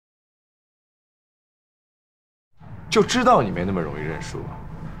就知道你没那么容易认输，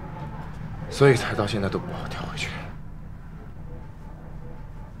所以才到现在都不把我调回去。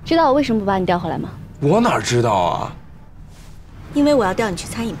知道我为什么不把你调回来吗？我哪知道啊？因为我要调你去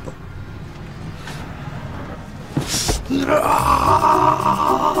餐饮部。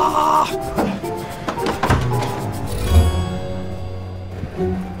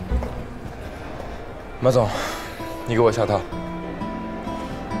马总，你给我下套。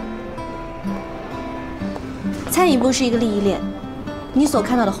餐饮部是一个利益链，你所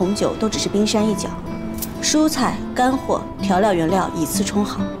看到的红酒都只是冰山一角，蔬菜、干货、调料原料以次充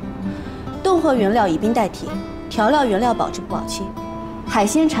好，冻货原料以冰代替，调料原料保质不保期，海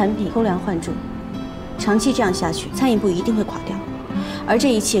鲜产品偷梁换柱。长期这样下去，餐饮部一定会垮掉，而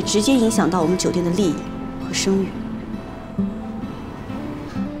这一切直接影响到我们酒店的利益和声誉。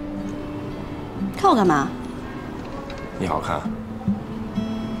看我干嘛？你好看。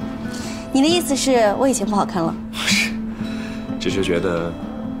你的意思是我以前不好看了？不是，只是觉得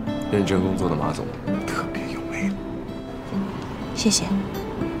认真工作的马总特别有魅力。谢谢，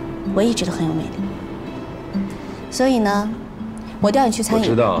我一直都很有魅力。所以呢，我调你去餐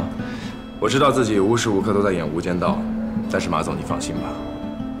饮。我知道自己无时无刻都在演《无间道》，但是马总，你放心吧，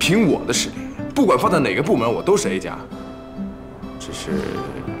凭我的实力，不管放在哪个部门，我都是 A 加。只是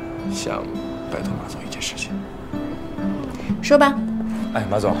想拜托马总一件事情。说吧。哎，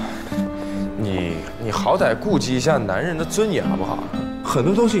马总，你好歹顾及一下男人的尊严好不好？很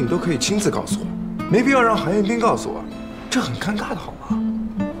多东西你都可以亲自告诉我，没必要让韩彦斌告诉我，这很尴尬的好吗？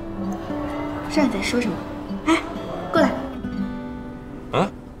知道你在说什么？哎，过来。啊？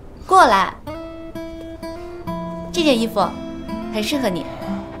过来。这件衣服很适合你。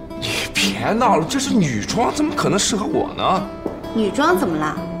你别闹了，这是女装，怎么可能适合我呢？女装怎么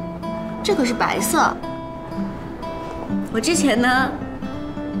啦？这可是白色。我之前呢，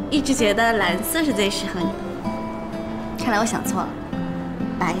一直觉得蓝色是最适合你的，看来我想错了，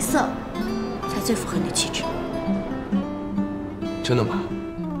白色才最符合你的气质。真的吗？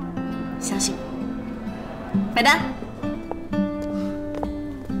相信我。买单。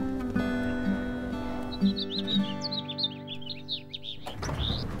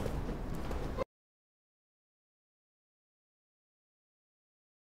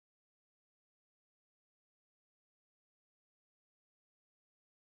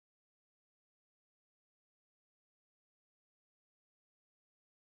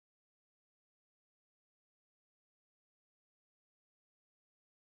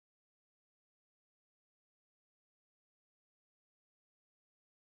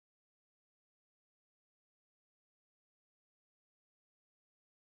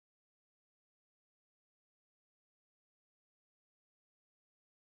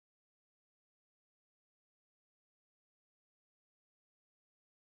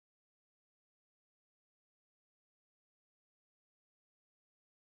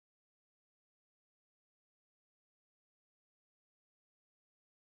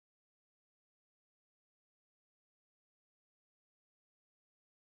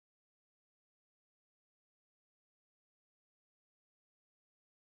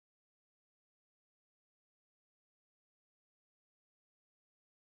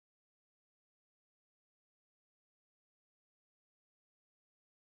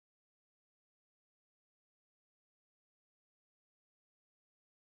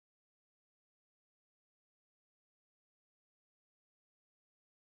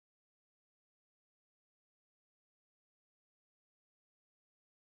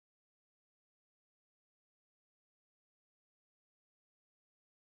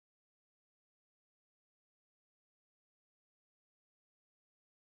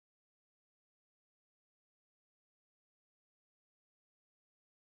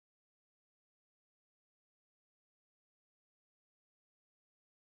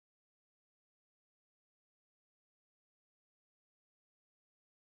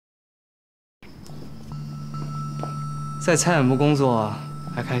在餐饮部工作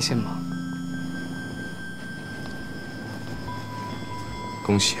还开心吗？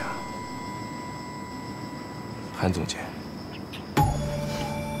恭喜啊，韩总监。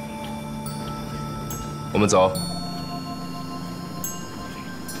我们走。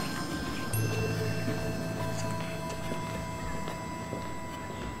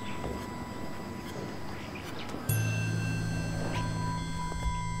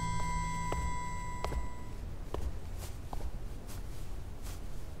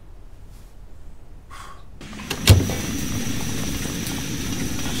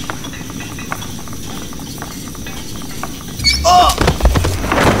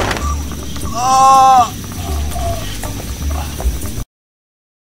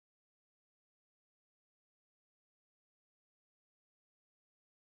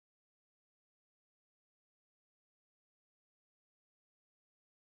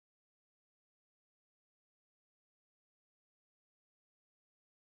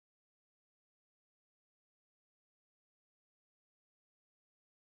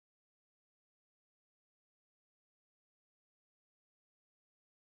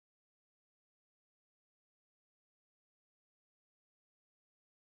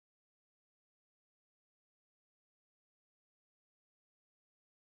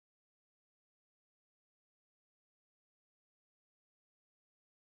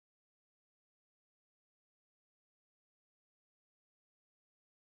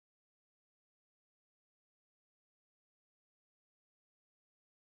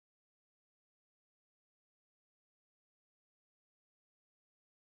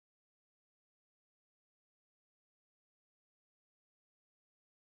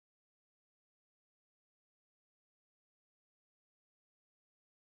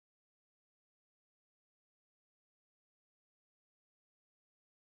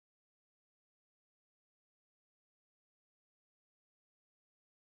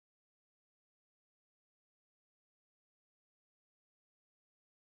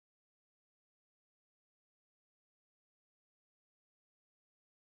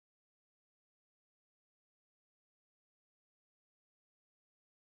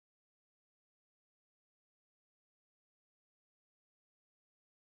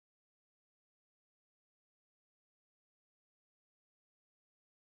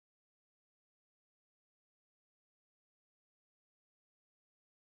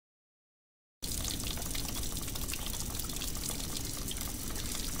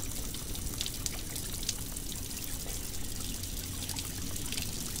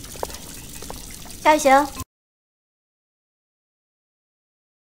夏雨行。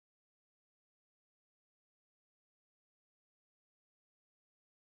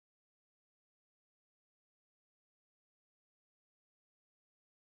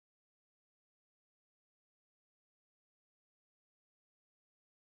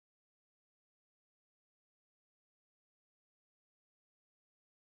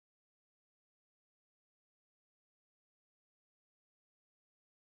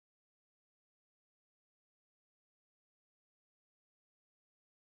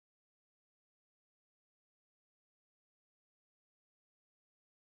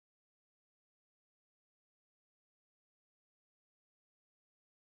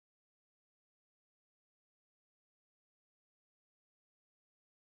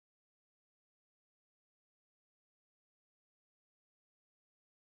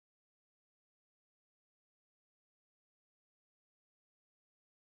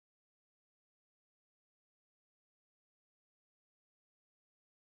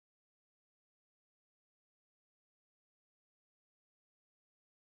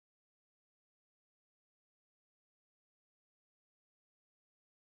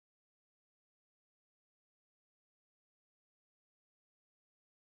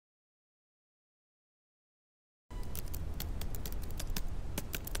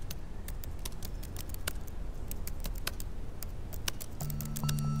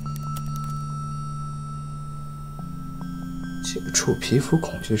接触皮肤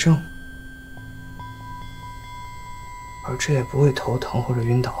恐惧症，而这也不会头疼或者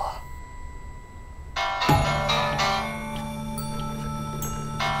晕倒啊。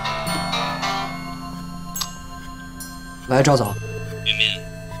来，赵总。绵绵，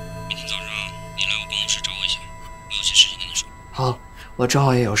明天早上你来我办公室找我一下，我有些事情跟你说。好，我正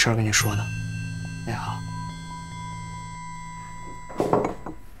好也有事儿跟你说呢。哎，好。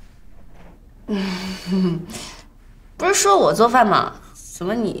不是说我做饭吗？怎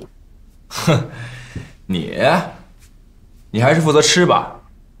么你？哼，你还是负责吃吧。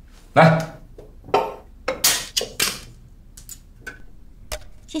来，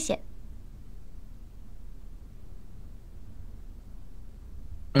谢谢。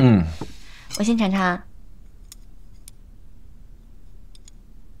我先尝尝。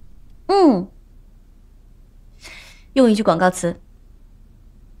用一句广告词，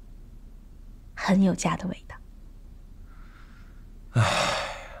很有家的味道。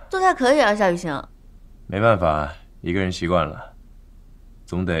做菜可以啊，夏雨晴。没办法，一个人习惯了，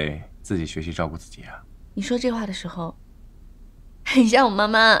总得自己学习照顾自己啊。你说这话的时候，很像我妈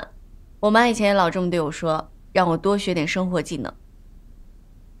妈。我妈以前也老这么对我说，让我多学点生活技能。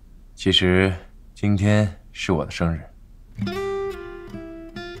其实今天是我的生日。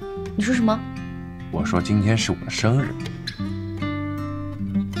你说什么？我说今天是我的生日。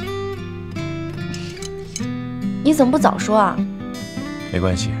你怎么不早说啊？没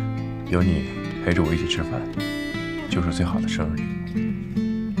关系，有你陪着我一起吃饭，就是最好的生日礼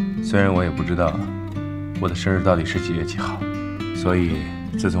物。虽然我也不知道我的生日到底是几月几号，所以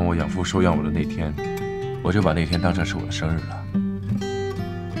自从我养父收养我的那天，我就把那天当成是我的生日了。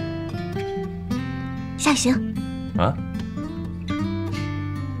夏雨晴，啊？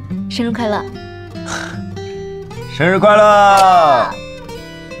生日快乐！生日快乐！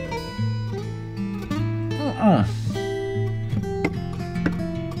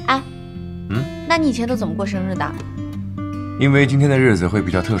哎，那你以前都怎么过生日的？因为今天的日子会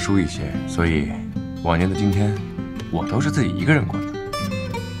比较特殊一些，所以往年的今天，我都是自己一个人过的。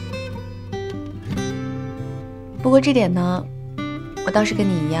不过这点呢，我倒是跟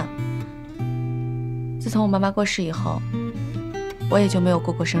你一样。自从我妈妈过世以后，我也就没有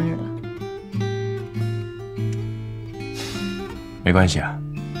过生日了。没关系啊，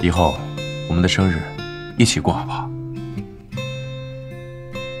以后我们的生日一起过好不好？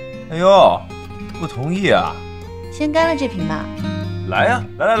哎呦，不同意啊！先干了这瓶吧。来呀，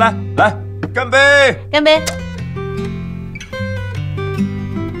来，干杯！干杯！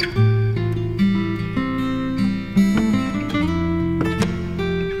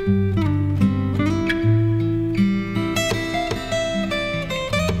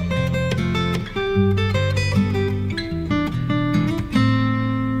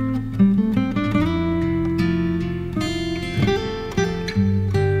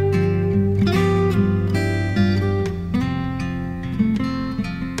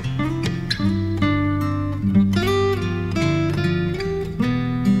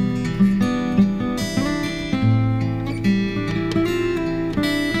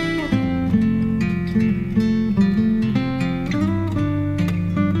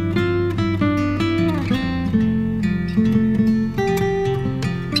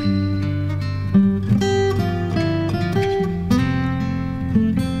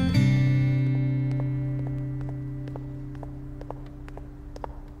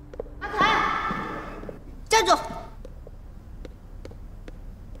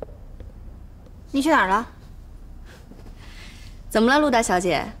你去哪儿了？怎么了，陆大小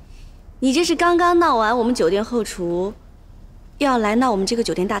姐？你这是刚刚闹完我们酒店后厨，又要来闹我们这个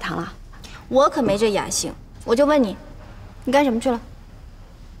酒店大堂了？我可没这雅兴。我就问你，你干什么去了？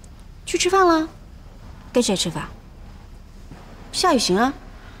去吃饭了。跟谁吃饭？夏雨行啊。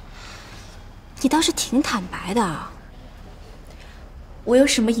你倒是挺坦白的啊。我有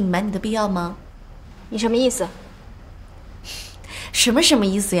什么隐瞒你的必要吗？你什么意思？什么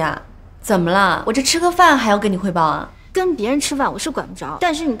意思呀？怎么了？我这吃个饭还要跟你汇报啊？跟别人吃饭我是管不着，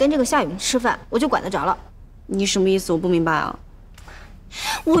但是你跟这个夏雨吃饭，我就管得着了。你什么意思？我不明白啊。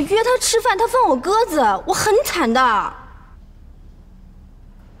我约他吃饭，他放我鸽子，我很惨的。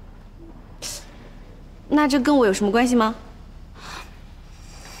那这跟我有什么关系吗？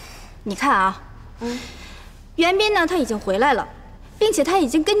你看啊，袁斌呢，他已经回来了，并且他已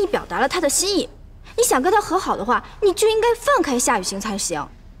经跟你表达了他的心意。你想跟他和好的话，你就应该放开夏雨行才行。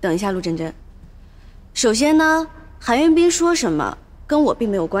等一下，陆真真。首先呢，韩元斌说什么跟我并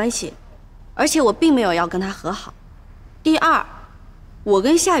没有关系，而且我并没有要跟他和好。第二，我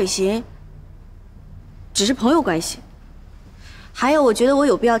跟夏雨行只是朋友关系。还有，我觉得我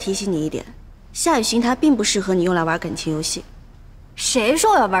有必要提醒你一点，夏雨行他并不适合你用来玩感情游戏。谁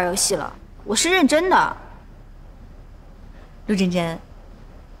说我要玩游戏了？我是认真的。陆真真，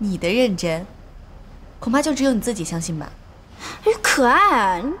你的认真，恐怕就只有你自己相信吧。哎，可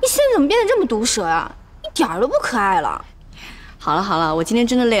爱，你现在怎么变得这么毒舌啊？一点儿都不可爱了。好了好了，我今天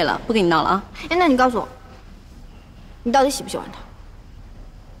真的累了，不跟你闹了啊。哎，那你告诉我，你到底喜不喜欢他？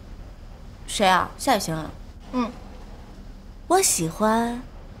谁啊？夏雨行啊？我喜欢。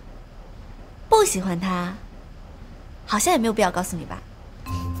不喜欢他，好像也没有必要告诉你吧。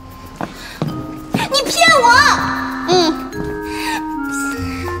你骗我！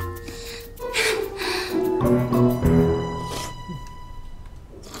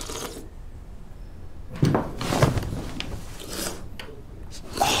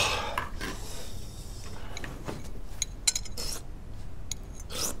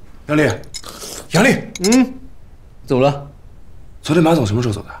杨丽，杨丽，怎么了？昨天马总什么时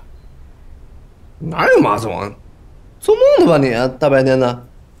候走的？哪有马总啊？做梦的吧你？大白天的。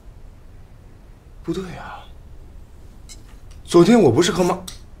不对呀，昨天我不是和马，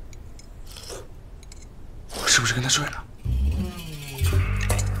我是不是跟他睡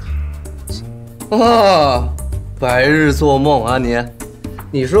了？啊，白日做梦啊你！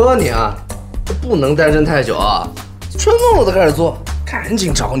你说你啊，不能单身太久啊，春梦了都开始做，赶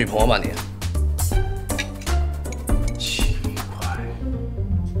紧找个女朋友吧你。奇怪，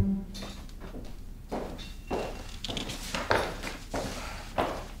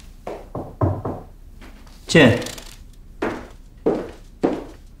进。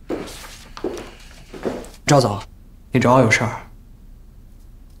赵总，你找我有事儿？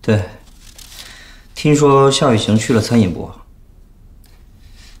对，听说夏雨行去了餐饮部。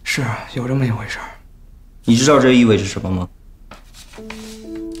是有这么一回事儿。你知道这意味着什么吗？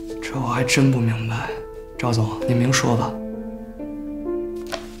这我还真不明白。赵总，您明说吧。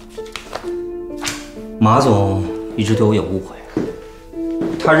马总一直对我有误会，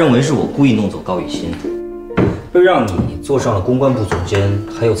他认为是我故意弄走高雨欣，为让你坐上了公关部总监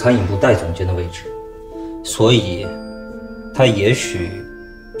还有餐饮部代总监的位置，所以他也许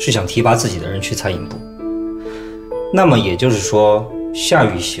是想提拔自己的人去餐饮部。那么也就是说，夏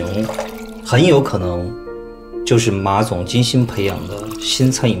雨行很有可能就是马总精心培养的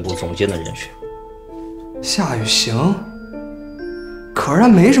新餐饮部总监的人选。夏雨行，可是他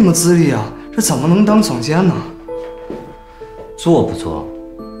没什么资历啊，这怎么能当总监呢？做不做，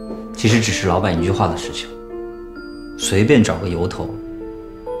其实只是老板一句话的事情，随便找个由头，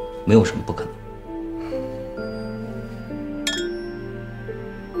没有什么不可能。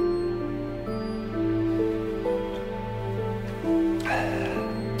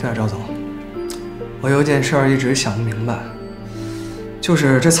对啊，赵总，我有件事儿一直想不明白，就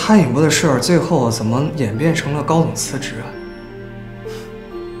是这餐饮部的事儿最后怎么演变成了高总辞职啊？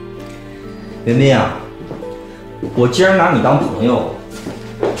袁斌啊，我既然拿你当朋友，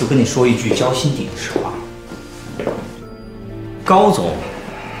就跟你说一句交心底的实话。高总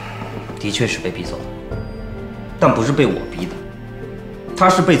的确是被逼走的，但不是被我逼的，他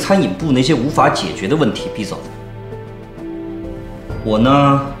是被餐饮部那些无法解决的问题逼走的。我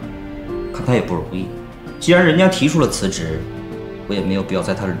呢，看他也不容易，既然人家提出了辞职，我也没有必要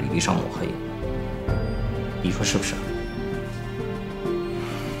在他的履历上抹黑。你说是不是？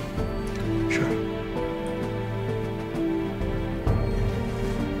是。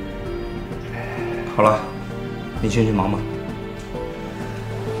好了，你先去忙吧。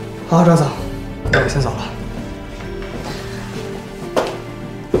好，赵总，那我先走了。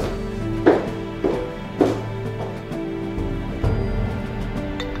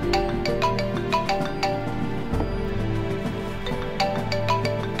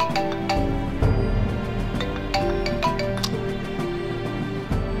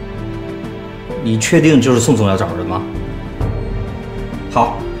你确定就是宋总要找人吗？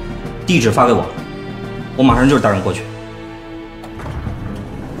好，地址发给我，我马上就带人过去。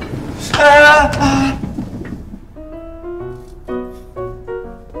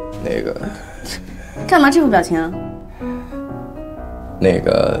那个，干嘛这副表情啊？那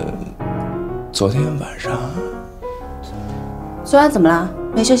个，昨天晚上，昨晚怎么了？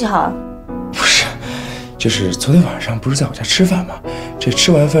没休息好啊？不是，就是昨天晚上不是在我家吃饭吗？这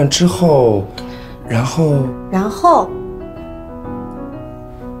吃完饭之后，然后，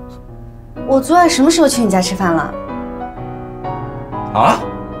我昨晚什么时候去你家吃饭了？啊？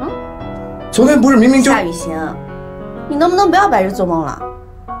昨天不是明明就……夏雨欣，你能不能不要白日做梦了？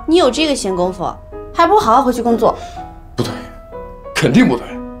你有这个闲工夫，还不如好好回去工作。不对，肯定不对。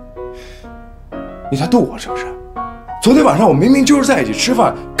你在逗我是不是？昨天晚上我明明就是在一起吃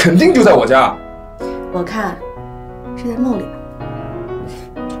饭，肯定就在我家。我看是在梦里吧。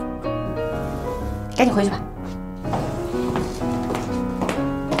赶紧回去吧。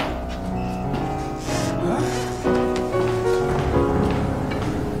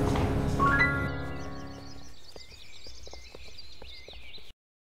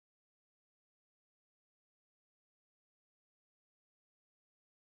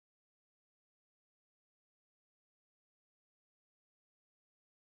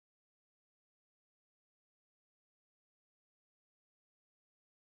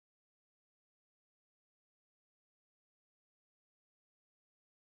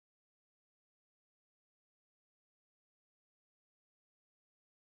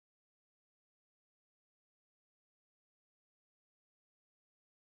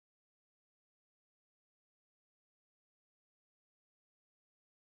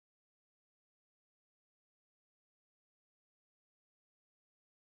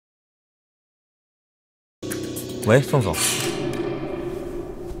喂，宋总。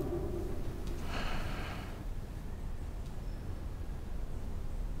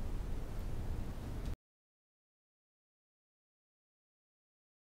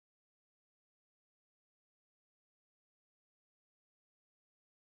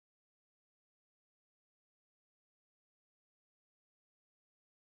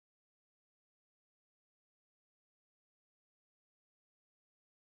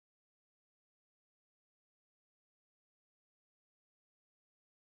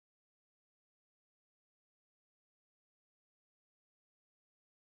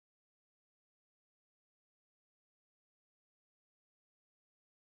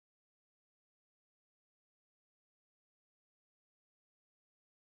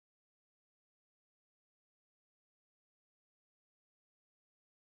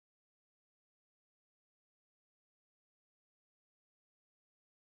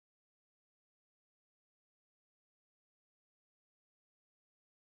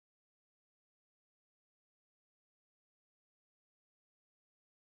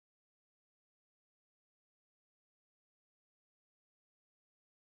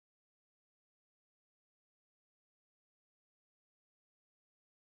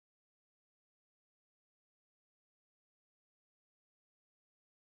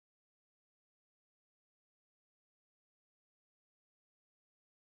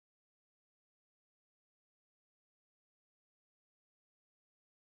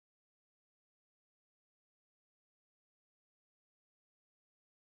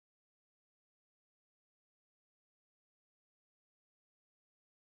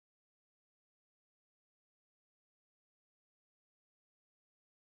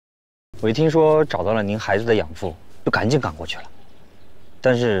我一听说找到了您孩子的养父，就赶紧赶过去了，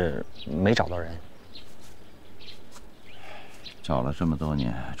但是没找到人。找了这么多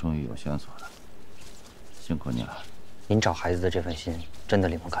年，终于有线索了，辛苦你了。您找孩子的这份心真的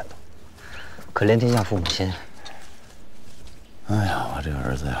令我感动，可怜天下父母心。哎呀，我这个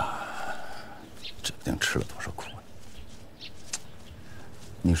儿子呀，指不定吃了多少苦。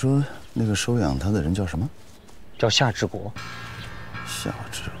你说那个收养他的人叫什么？叫夏志国。夏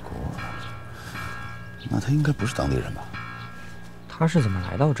志国，那他应该不是当地人吧？他是怎么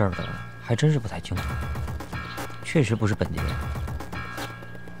来到这儿的，还真是不太清楚。确实不是本地人。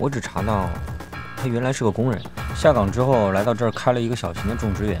我只查到，他原来是个工人，下岗之后来到这儿开了一个小型的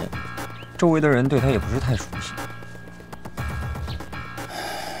种植园，周围的人对他也不是太熟悉。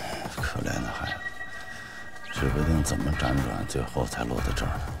可怜的孩子，指不定怎么辗转，最后才落在这儿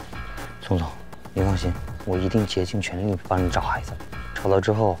呢。宋总，您放心，我一定竭尽全力帮你找孩子，找到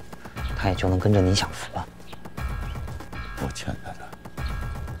之后，他也就能跟着您享福了。我欠他的。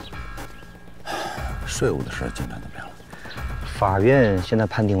税务的事进展怎么样了？法院现在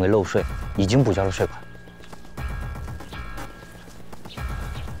判定为漏税，已经补交了税款。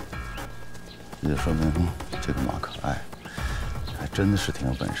就说明这个马可爱还真的是挺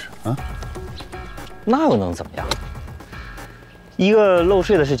有本事啊。那又能怎么样？一个漏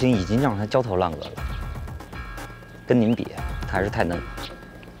税的事情已经让他焦头烂额了，跟您比，他还是太嫩了。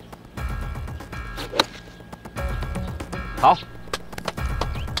好。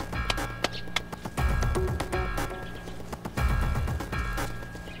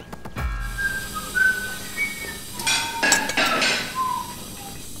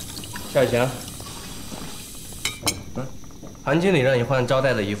 夏雨晴，韩经理让你换招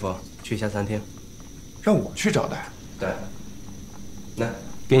待的衣服，去一下餐厅。让我去招待？对，来，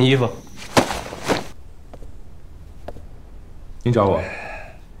给你衣服。您找我？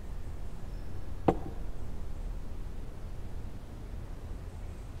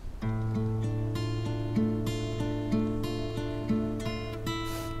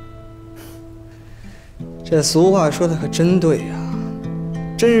这俗话说的可真对呀，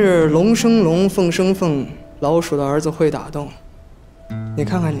真是龙生龙，凤生凤，老鼠的儿子会打洞。你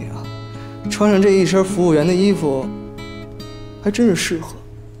看看你啊，穿上这一身服务员的衣服，还真是适合。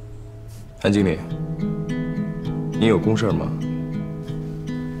韩经理，你有公事吗？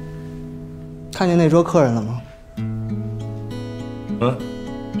看见那桌客人了吗？嗯，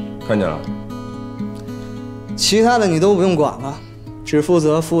看见了。其他的你都不用管了，只负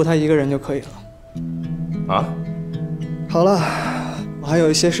责服务他一个人就可以了。啊？好了，我还有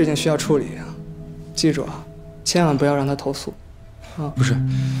一些事情需要处理啊，记住啊，千万不要让他投诉。啊，不是，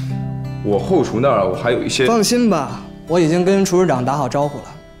我后厨那儿我还有一些。放心吧，我已经跟厨师长打好招呼了。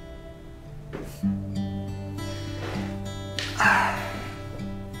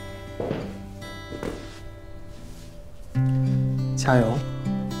加油！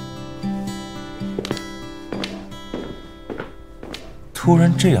突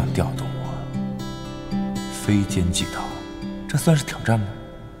然这样调动我，非奸即盗，这算是挑战吗？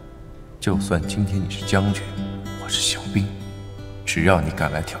就算今天你是将军，我是小兵，只要你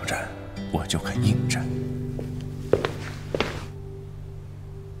敢来挑战，我就肯应战。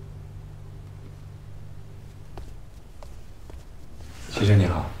先生你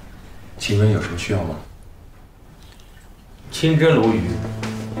好，请问有什么需要吗？清蒸鲈鱼，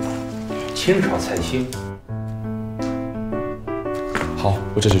清炒菜心。好，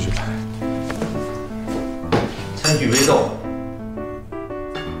我这就去拍。餐具微豆，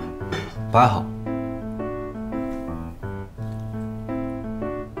摆好。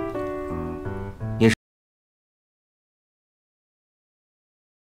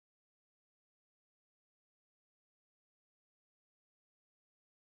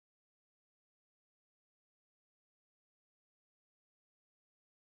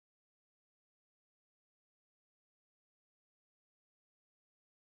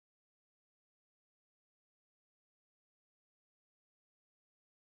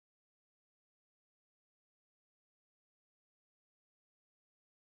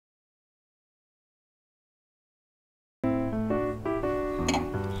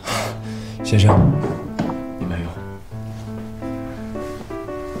先生，你慢用。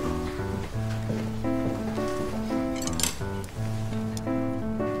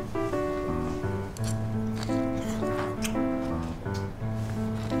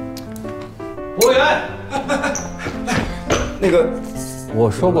服务员，那个，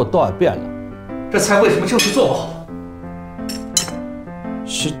我说过多少遍了，这菜为什么就是做不好？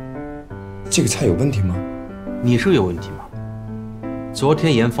是这个菜有问题吗？你是有问题吗？昨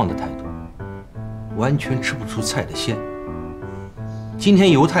天盐放的太多，完全吃不出菜的鲜。今天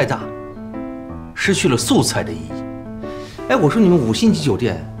油太大，失去了素菜的意义。哎，我说你们5星级酒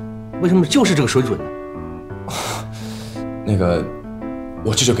店，为什么就是这个水准呢？那个，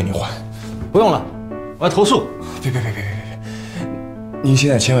我这就给您换。不用了，我要投诉。别！您现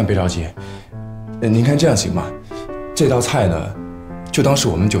在千万别着急。您看这样行吗？这道菜呢，就当是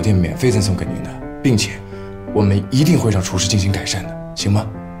我们酒店免费赠送给您的，并且我们一定会让厨师进行改善的，行吗？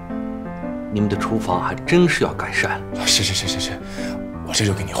你们的厨房还真是要改善。是，我这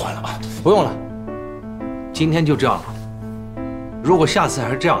就给您换了啊。不用了，今天就这样了。如果下次还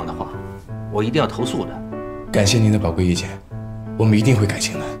是这样的话，我一定要投诉的。感谢您的宝贵意见，我们一定会改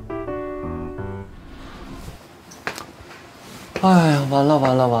进的。哎呀，完了！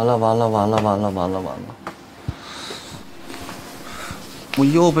我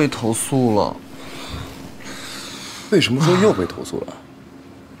又被投诉了。为什么说又被投诉了？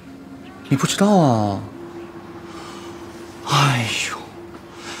你不知道啊？哎呦，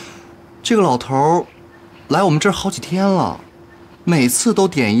这个老头来我们这儿好几天了，每次都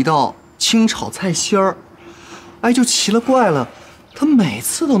点一道清炒菜心儿，哎，就奇了怪了，他每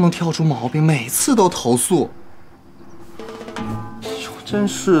次都能挑出毛病，每次都投诉。哎呦，真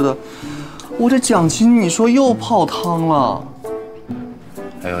是的，我这奖金你说又泡汤了。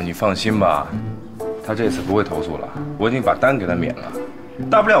哎呦，你放心吧，他这次不会投诉了，我已经把单给他免了，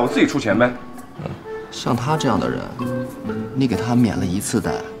大不了我自己出钱呗。像他这样的人，你给他免了一次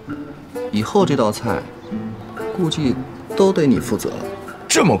单，以后这道菜估计都得你负责了。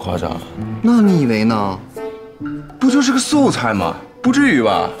这么夸张？那你以为呢？不就是个素菜吗？不至于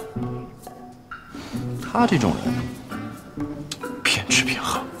吧？他这种人，骗吃骗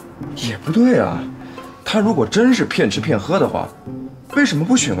喝，也不对啊。他如果真是骗吃骗喝的话，为什么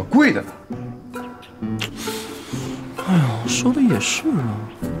不选个贵的呢？哎呦，说的也是啊。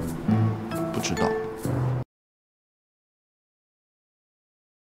不知道。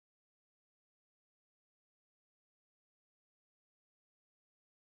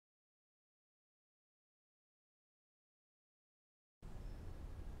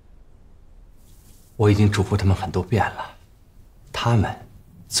我已经嘱咐他们很多遍了，他们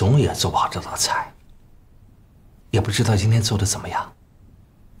总也做不好这道菜。也不知道今天做的怎么样，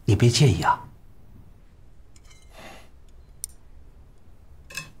你别介意啊。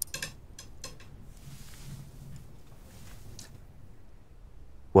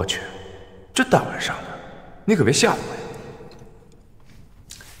我去，这大晚上的，你可别吓我呀！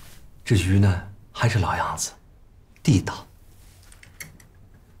这鱼呢，还是老样子，地道。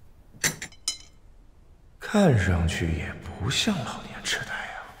看上去也不像老年痴呆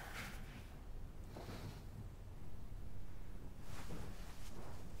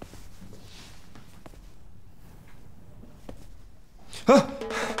呀。啊，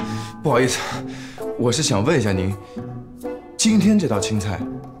不好意思，我是想问一下您，今天这道青菜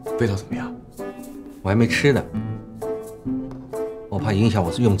味道怎么样？我还没吃呢，我怕影响我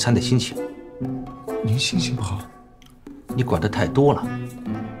用餐的心情。您心情不好？你管得太多了。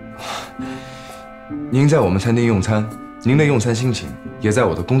您在我们餐厅用餐，您的用餐心情也在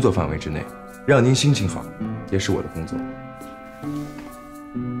我的工作范围之内，让您心情好也是我的工作。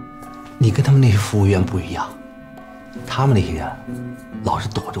你跟他们那些服务员不一样，他们那些人老是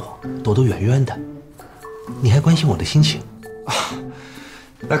躲着我，躲得远远的，你还关心我的心情啊？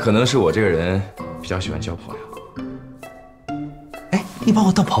那可能是我这个人比较喜欢交朋友。哎，你把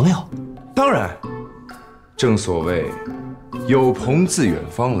我当朋友？当然，正所谓有朋自远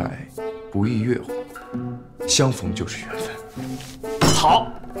方来，不亦乐乎。相逢就是缘分。好，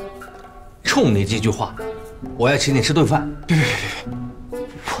冲你这句话，我要请你吃顿饭。别，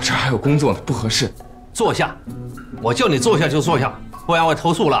我这还有工作呢，不合适。坐下，我叫你坐下就坐下，不然我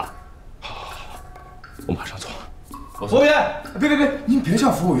投诉了。好，我马上做。服务员，别，您别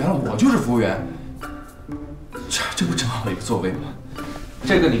叫服务员了，我就是服务员。这不正好一个座位吗？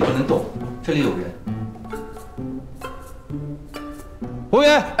这个你不能动，这里有人。服务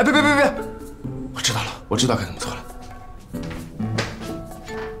员，哎，别，我知道了，我知道该怎么做了。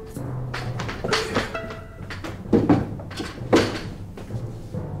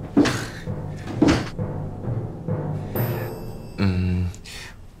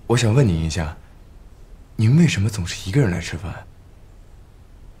我想问您一下，您为什么总是一个人来吃饭？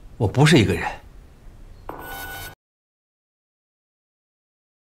我不是一个人。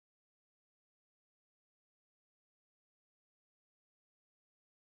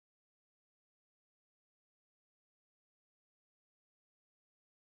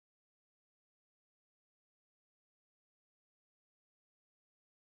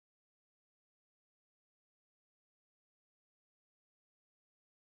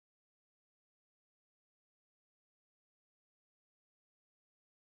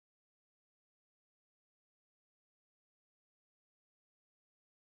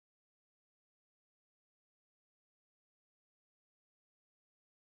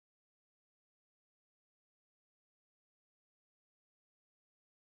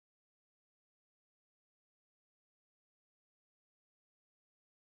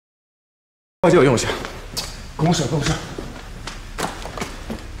借我用一下，公事。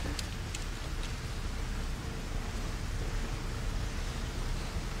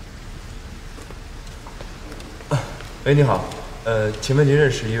喂，你好，请问您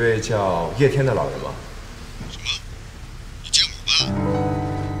认识一位叫叶天的老人吗？什么？你见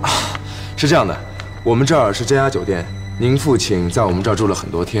我吧？啊，是这样的，我们这儿是这家酒店，您父亲在我们这儿住了很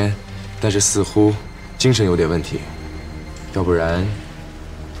多天，但是似乎精神有点问题，要不然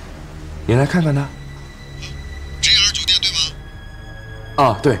您来看看他。JR 酒店对吗？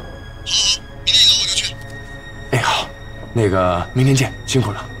啊，对。好，明天以后我就去。哎，好，那个明天见，辛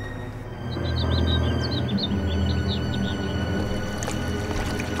苦了。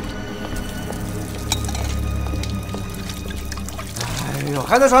哎呦，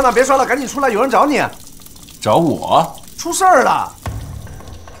还在刷呢，别刷了，赶紧出来，有人找你。找我？出事儿了。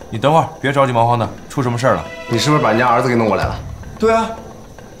你等会儿，别着急忙慌的，出什么事儿了？你是不是把人家儿子给弄过来了？对啊，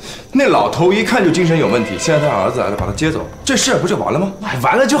那老头一看就精神有问题，现在他儿子还得把他接走，这事不就完了吗？哎，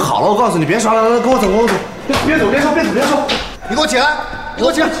完了就好了，我告诉你，别耍了，跟我走，跟我走。别走，别说，别走，别说。你给我起来，你给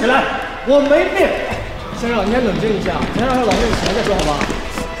我起来，起来！我没病。先生，你先冷静一下，先让他老先生起来再说好吧？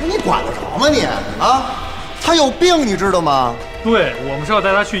你管得着吗你？啊，他有病，你知道吗？对，我们是要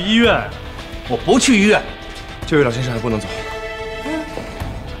带他去医院。我不去医院，这位老先生还不能走。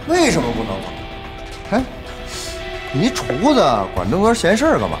为什么不能走？哎，你厨子管这么多闲事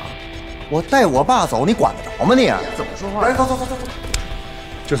儿干嘛？我带我爸走，你管得着吗你？怎么说话？来，走走走走走。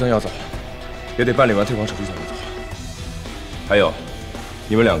就算要走，也得办理完退房手续才能走。还有，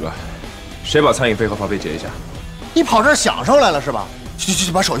你们两个，谁把餐饮费和房费结一下？你跑这儿享受来了是吧？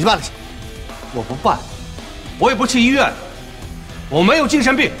去，把手续办了去。我不办，我也不去医院，我没有精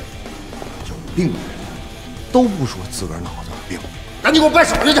神病。有病的人都不说自个儿脑子有病，赶紧给我办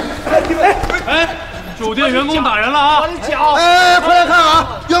手续去！哎，酒店员工打人了啊！你脚！哎，快来看看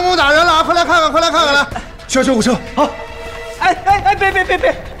啊！员工打人了啊！快来看看，快来看看来！叫救护车！好。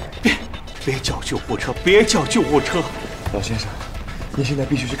别叫救护车！别叫救护车！老先生，您现在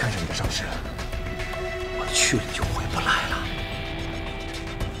必须去看一下你的伤势。我去了就回不来了。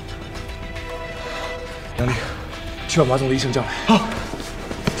杨丽，去把马总的医生叫来。好。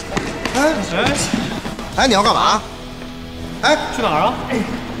哎，你要干嘛？哎，去哪儿啊？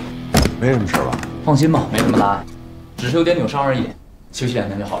没什么事吧？放心吧，没什么大碍，只是有点扭伤而已，休息2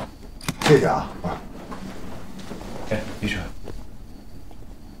天就好了。谢谢啊。哎，医生，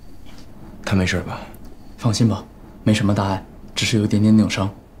他没事吧？放心吧，没什么大碍，只是有一点点扭伤，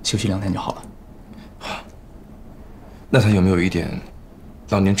休息2天就好了。那他有没有一点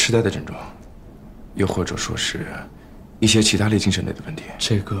老年痴呆的症状，又或者说是一些其他类精神类的问题？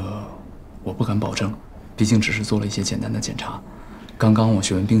这个我不敢保证，毕竟只是做了一些简单的检查。刚刚我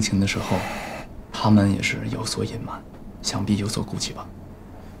询问病情的时候，他们也是有所隐瞒，想必有所顾忌吧。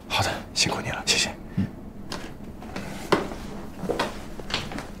好的，辛苦你了，谢谢。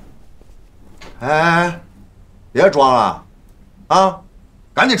哎，别装了，啊，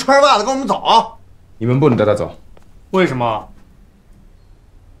赶紧穿上袜子跟我们走。你们不能带他走。为什么？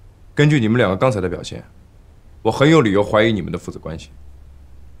根据你们两个刚才的表现，我很有理由怀疑你们的父子关系。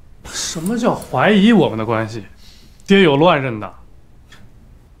什么叫怀疑我们的关系？爹有乱认的。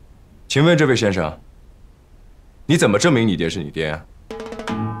请问这位先生，你怎么证明你爹是你爹啊？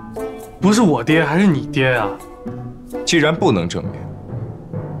不是我爹还是你爹啊？既然不能证明，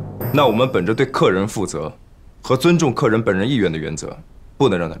那我们本着对客人负责和尊重客人本人意愿的原则，不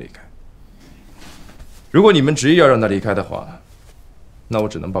能让他离开。如果你们执意要让他离开的话，那我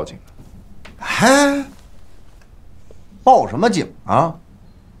只能报警了。哎，报什么警啊？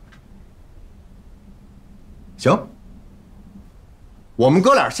行，我们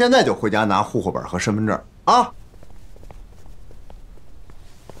哥俩现在就回家拿户口本和身份证啊。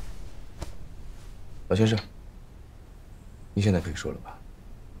老先生，你现在可以说了吧？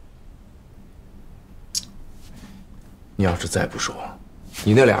你要是再不说，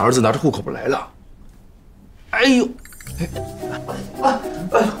你那俩儿子拿着户口本来了。哎呦，哎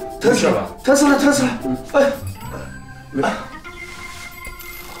呦，疼死了，疼死了，疼死了！哎，没。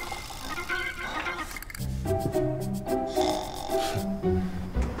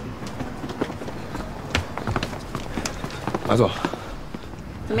马总，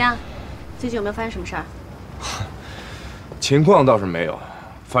怎么样？最近有没有发生什么事儿？情况倒是没有，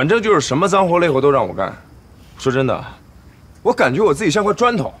反正就是什么脏活累活都让我干。说真的，我感觉我自己像块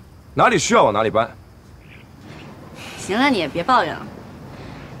砖头，哪里需要往哪里搬。行了，你也别抱怨了。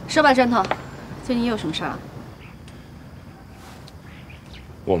说吧，砖头，最近又有什么事儿啊？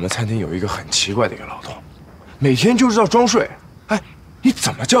我们餐厅有一个很奇怪的一个老头，每天就知道装睡。哎，你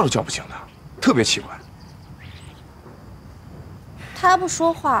怎么叫都叫不醒他，特别奇怪。他不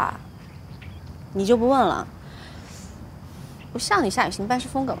说话，你就不问了？不像你夏雨欣办事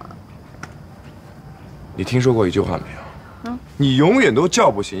风格嘛。你听说过一句话没有？你永远都叫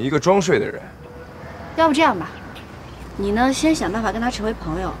不醒一个装睡的人。要不这样吧，你呢先想办法跟他成为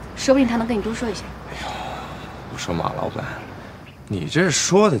朋友，说不定他能跟你多说一些。哎呦，我说马老板，你这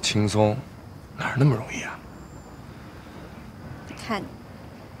说的轻松，哪儿那么容易啊？看你，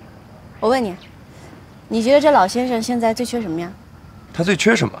我问你，你觉得这老先生现在最缺什么呀？他最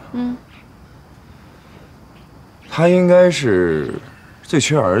缺什么？他应该是最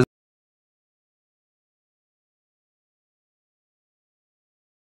缺儿子。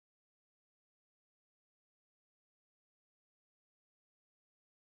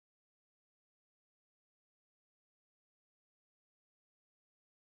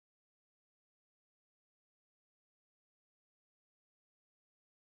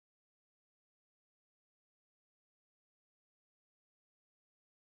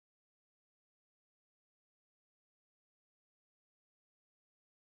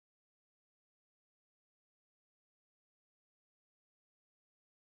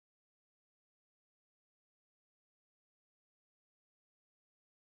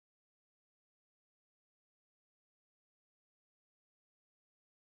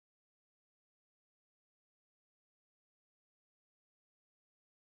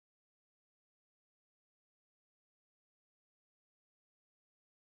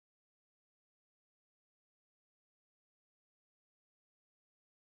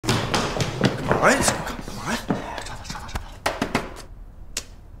嘛呀？干嘛呀？找他。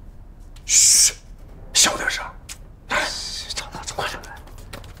嘘，小点声。找他，快点来。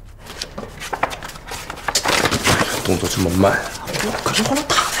动作这么慢，我可是花了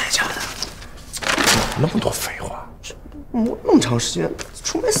大代价的。那么多废话，磨那么长时间，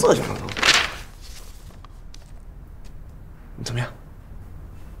出卖色相了都。你怎么样？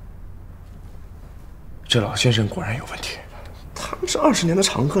这老先生果然有问题。他们是20年的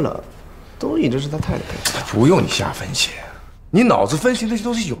常客了，都一直是他太太陪着。不用你瞎分析，你脑子分析那些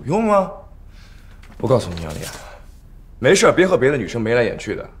东西有用吗？我告诉你，杨丽啊，没事别和别的女生眉来眼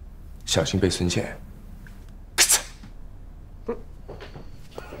去的，小心被孙茜。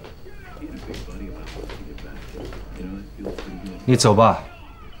你走吧。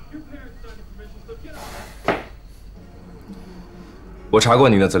我查过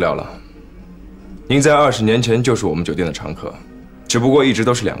您的资料了，您在20年前就是我们酒店的常客，只不过一直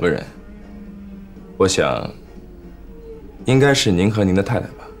都是2个人。我想，应该是您和您的太太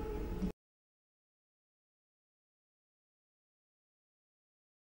吧。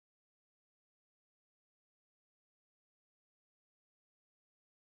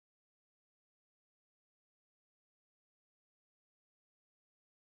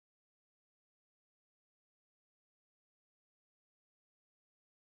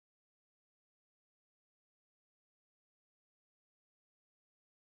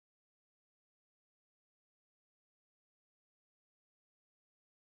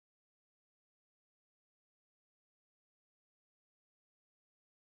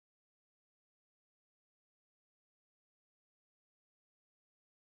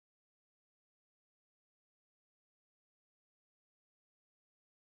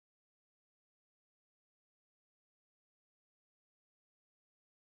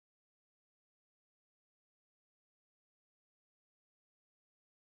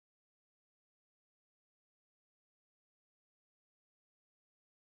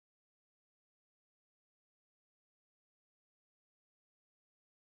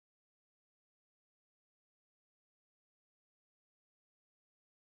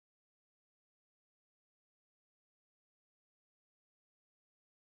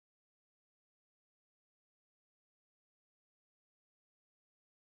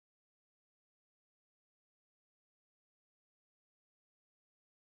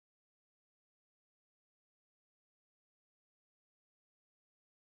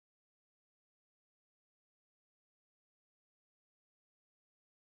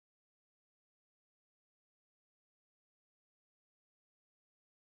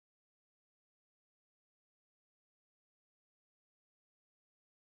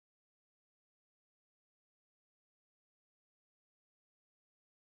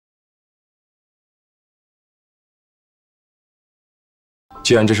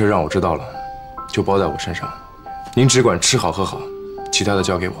既然这事让我知道了，就包在我身上。您只管吃好喝好，其他的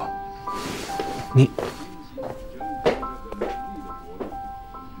交给我。